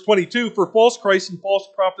 verse 22, "For false Christs and false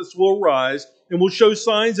prophets will arise and will show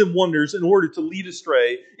signs and wonders in order to lead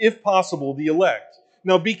astray, if possible, the elect."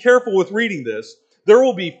 Now be careful with reading this. There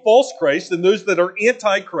will be false Christs and those that are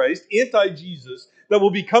anti-Christ, anti-Jesus, that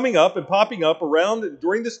will be coming up and popping up around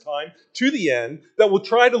during this time to the end that will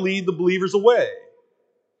try to lead the believers away.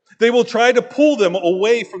 They will try to pull them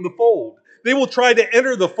away from the fold. They will try to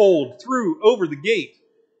enter the fold over the gate,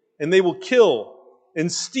 and they will kill and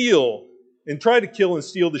steal and try to kill and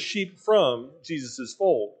steal the sheep from Jesus'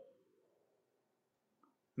 fold.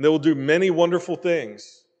 And they will do many wonderful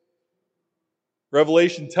things.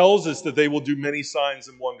 Revelation tells us that they will do many signs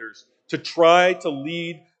and wonders to try to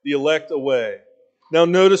lead the elect away. Now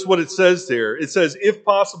notice what it says there. It says, if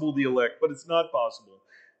possible, the elect, but it's not possible.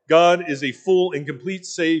 God is a full and complete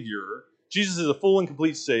Savior. Jesus is a full and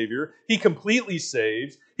complete Savior. He completely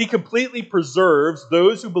saves. He completely preserves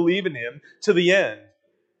those who believe in Him to the end.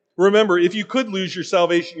 Remember, if you could lose your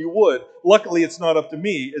salvation, you would. Luckily, it's not up to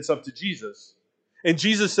me. It's up to Jesus. And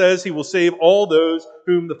Jesus says He will save all those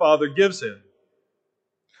whom the Father gives Him.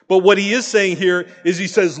 But what He is saying here is He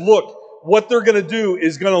says, look, what they're going to do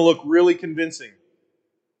is going to look really convincing.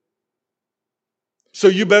 So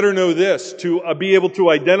you better know this to be able to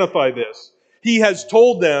identify this. He has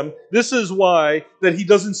told them, this is why that He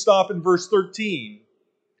doesn't stop in verse 13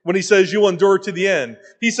 when He says you'll endure to the end.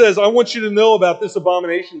 He says, I want you to know about this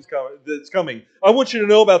abomination that's coming. I want you to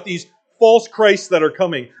know about these false Christs that are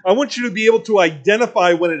coming. I want you to be able to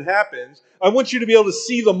identify when it happens. I want you to be able to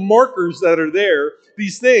see the markers that are there,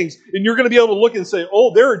 these things, and you're going to be able to look and say,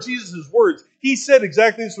 oh, there are Jesus' words. He said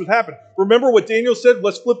exactly this would happen. Remember what Daniel said?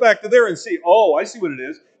 Let's flip back to there and see, oh, I see what it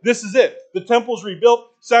is. This is it. The temple's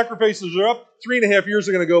rebuilt, sacrifices are up, 3.5 years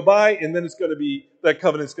are going to go by, and then that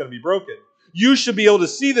covenant's going to be broken. You should be able to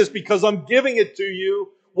see this because I'm giving it to you.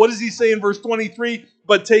 What does He say in verse 23?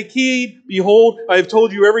 But take heed, behold, I have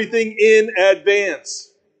told you everything in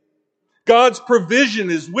advance. God's provision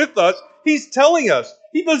is with us. He's telling us.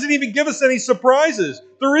 He doesn't even give us any surprises.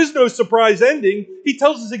 There is no surprise ending. He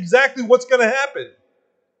tells us exactly what's going to happen.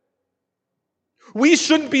 We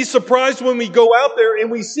shouldn't be surprised when we go out there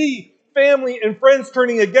and we see family and friends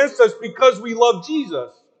turning against us because we love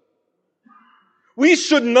Jesus. We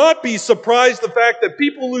should not be surprised the fact that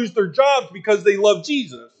people lose their jobs because they love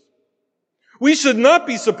Jesus. We should not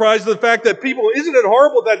be surprised at the fact that isn't it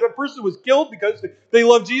horrible that that person was killed because they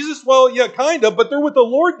love Jesus? Well, yeah, kind of, but they're with the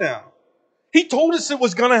Lord now. He told us it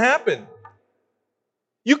was going to happen.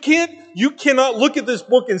 You cannot look at this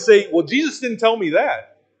book and say, well, Jesus didn't tell me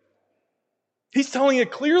that. He's telling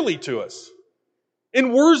it clearly to us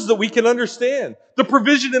in words that we can understand. The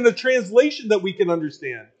provision in the translation that we can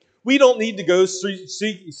understand. We don't need to go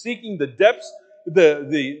seeking the depths,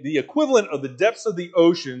 the equivalent of the depths of the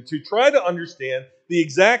ocean to try to understand the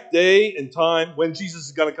exact day and time when Jesus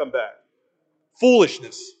is going to come back.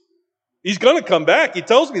 Foolishness. He's going to come back. He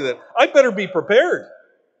tells me that. I better be prepared.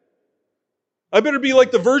 I better be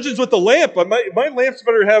like the virgins with the lamp. My lamps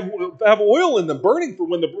better have oil in them burning for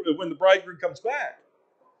when the bridegroom comes back.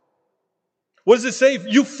 What does it say?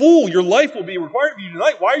 You fool, your life will be required of you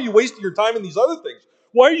tonight. Why are you wasting your time in these other things?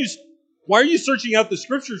 Why are you searching out the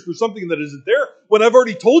scriptures for something that isn't there when I've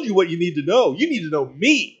already told you what you need to know? You need to know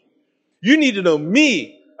me. You need to know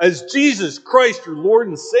me as Jesus Christ, your Lord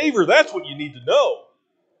and Savior. That's what you need to know.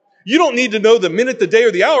 You don't need to know the minute, the day,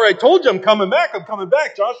 or the hour. I told you I'm coming back. I'm coming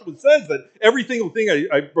back. Joshua says that every single thing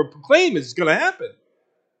I proclaim is going to happen.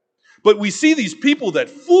 But we see these people that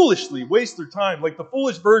foolishly waste their time, like the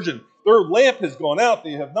foolish virgin. Their lamp has gone out.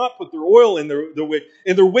 They have not put their oil in their wick,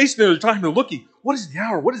 and they're wasting their time. They're looking, what is the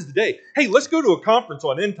hour? What is the day? Hey, let's go to a conference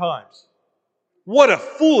on end times. What a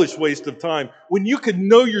foolish waste of time when you could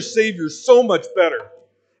know your Savior so much better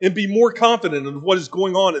and be more confident in what is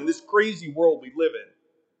going on in this crazy world we live in.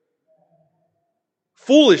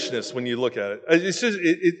 Foolishness when you look at it.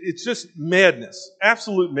 It's just madness,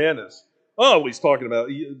 absolute madness. Oh, he's talking about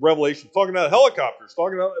Revelation, talking about helicopters,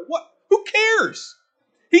 talking about what? Who cares?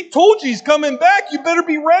 He told you He's coming back. You better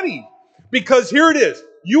be ready. Because here it is.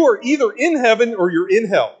 You are either in heaven or you're in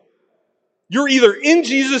hell. You're either in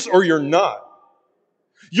Jesus or you're not.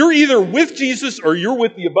 You're either with Jesus or you're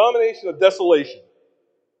with the abomination of desolation.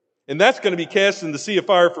 And that's going to be cast in the sea of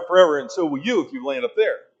fire for forever, and so will you if you land up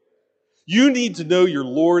there. You need to know your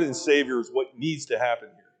Lord and Savior is what needs to happen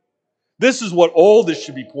here. This is what all this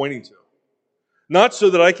should be pointing to. Not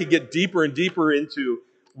so that I could get deeper and deeper into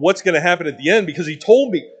what's going to happen at the end, because he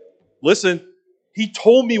told me, listen, he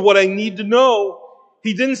told me what I need to know.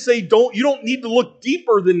 He didn't say, you don't need to look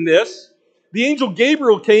deeper than this. The angel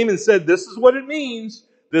Gabriel came and said, this is what it means.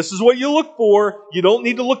 This is what you look for. You don't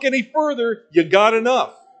need to look any further. You got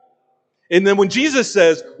enough. And then when Jesus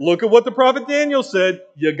says, look at what the prophet Daniel said,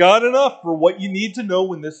 you got enough for what you need to know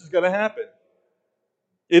when this is going to happen.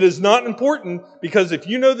 It is not important, because if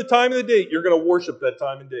you know the time and the date, you're going to worship that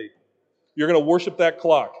time and date. You're going to worship that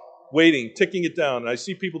clock, waiting, ticking it down. And I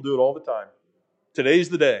see people do it all the time. Today's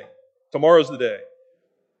the day. Tomorrow's the day.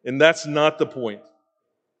 And that's not the point.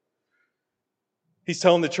 He's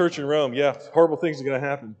telling the church in Rome, yeah, horrible things are going to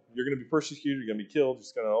happen. You're going to be persecuted. You're going to be killed.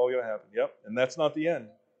 It's all going to happen. Yep. And that's not the end.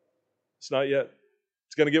 It's not yet.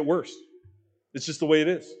 It's going to get worse. It's just the way it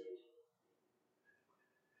is.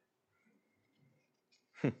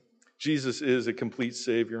 Jesus is a complete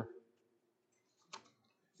Savior.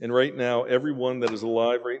 And right now, everyone that is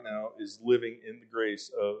alive right now is living in the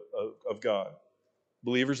grace of God.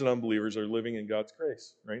 Believers and unbelievers are living in God's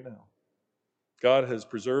grace right now. God has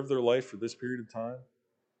preserved their life for this period of time.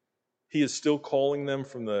 He is still calling them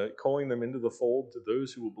into the fold to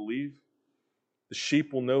those who will believe. The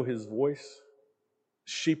sheep will know his voice.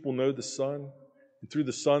 The sheep will know the Son. And through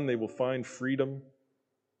the Son, they will find freedom.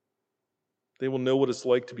 They will know what it's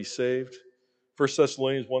like to be saved. 1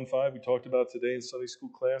 Thessalonians 1:5, we talked about today in Sunday school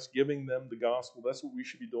class, giving them the gospel. That's what we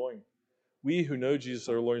should be doing. We who know Jesus,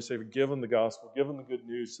 our Lord and Savior, give them the gospel, give them the good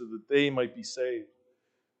news so that they might be saved,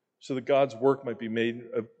 so that God's work might be made,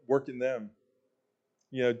 work in them.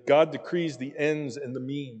 God decrees the ends and the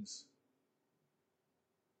means.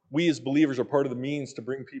 We as believers are part of the means to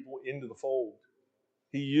bring people into the fold.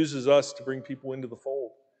 He uses us to bring people into the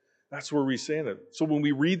fold. That's where we stand it. So when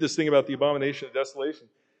we read this thing about the abomination of desolation,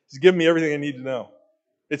 he's given me everything I need to know.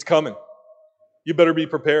 It's coming. You better be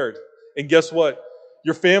prepared. And guess what?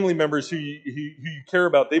 Your family members who you care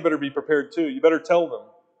about, they better be prepared too. You better tell them.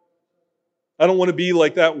 I don't want to be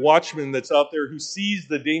like that watchman that's out there who sees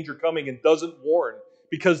the danger coming and doesn't warn,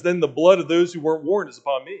 because then the blood of those who weren't warned is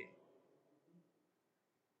upon me.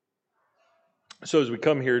 So as we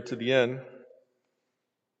come here to the end,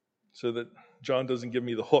 so that John doesn't give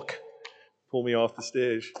me the hook, pull me off the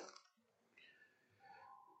stage,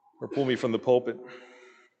 or pull me from the pulpit,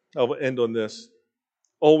 I'll end on this.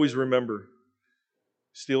 Always remember,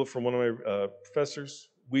 steal it from one of my professors,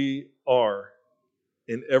 we are,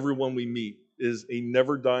 and everyone we meet is a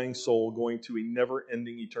never-dying soul going to a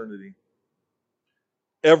never-ending eternity.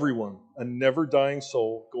 Everyone, a never-dying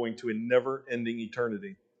soul going to a never-ending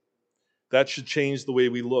eternity. That should change the way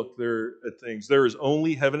we look there at things. There is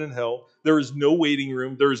only heaven and hell. There is no waiting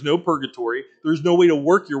room. There is no purgatory. There is no way to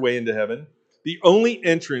work your way into heaven. The only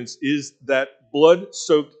entrance is that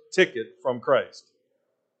blood-soaked ticket from Christ.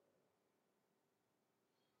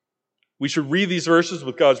 We should read these verses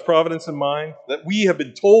with God's providence in mind, that we have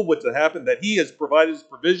been told what to happen, that He has provided His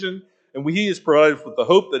provision, and He has provided with the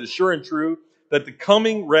hope that is sure and true, that the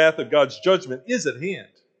coming wrath of God's judgment is at hand.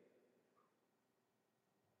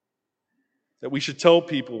 That we should tell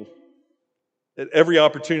people at every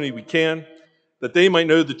opportunity we can, that they might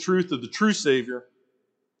know the truth of the true Savior,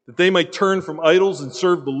 that they might turn from idols and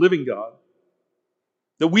serve the living God,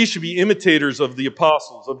 that we should be imitators of the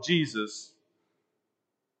apostles, of Jesus,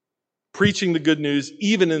 preaching the good news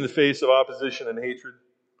even in the face of opposition and hatred,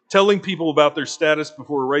 telling people about their status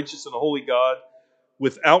before a righteous and a holy God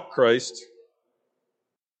without Christ,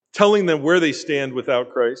 telling them where they stand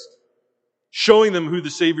without Christ, showing them who the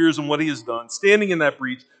Savior is and what He has done, standing in that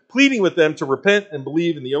breach, pleading with them to repent and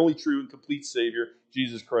believe in the only true and complete Savior,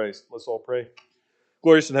 Jesus Christ. Let's all pray.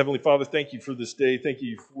 Glorious and Heavenly Father, thank you for this day. Thank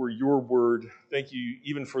you for your word. Thank you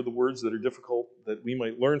even for the words that are difficult, that we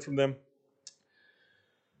might learn from them.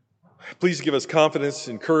 Please give us confidence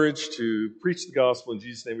and courage to preach the gospel. In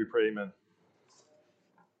Jesus' name we pray, amen.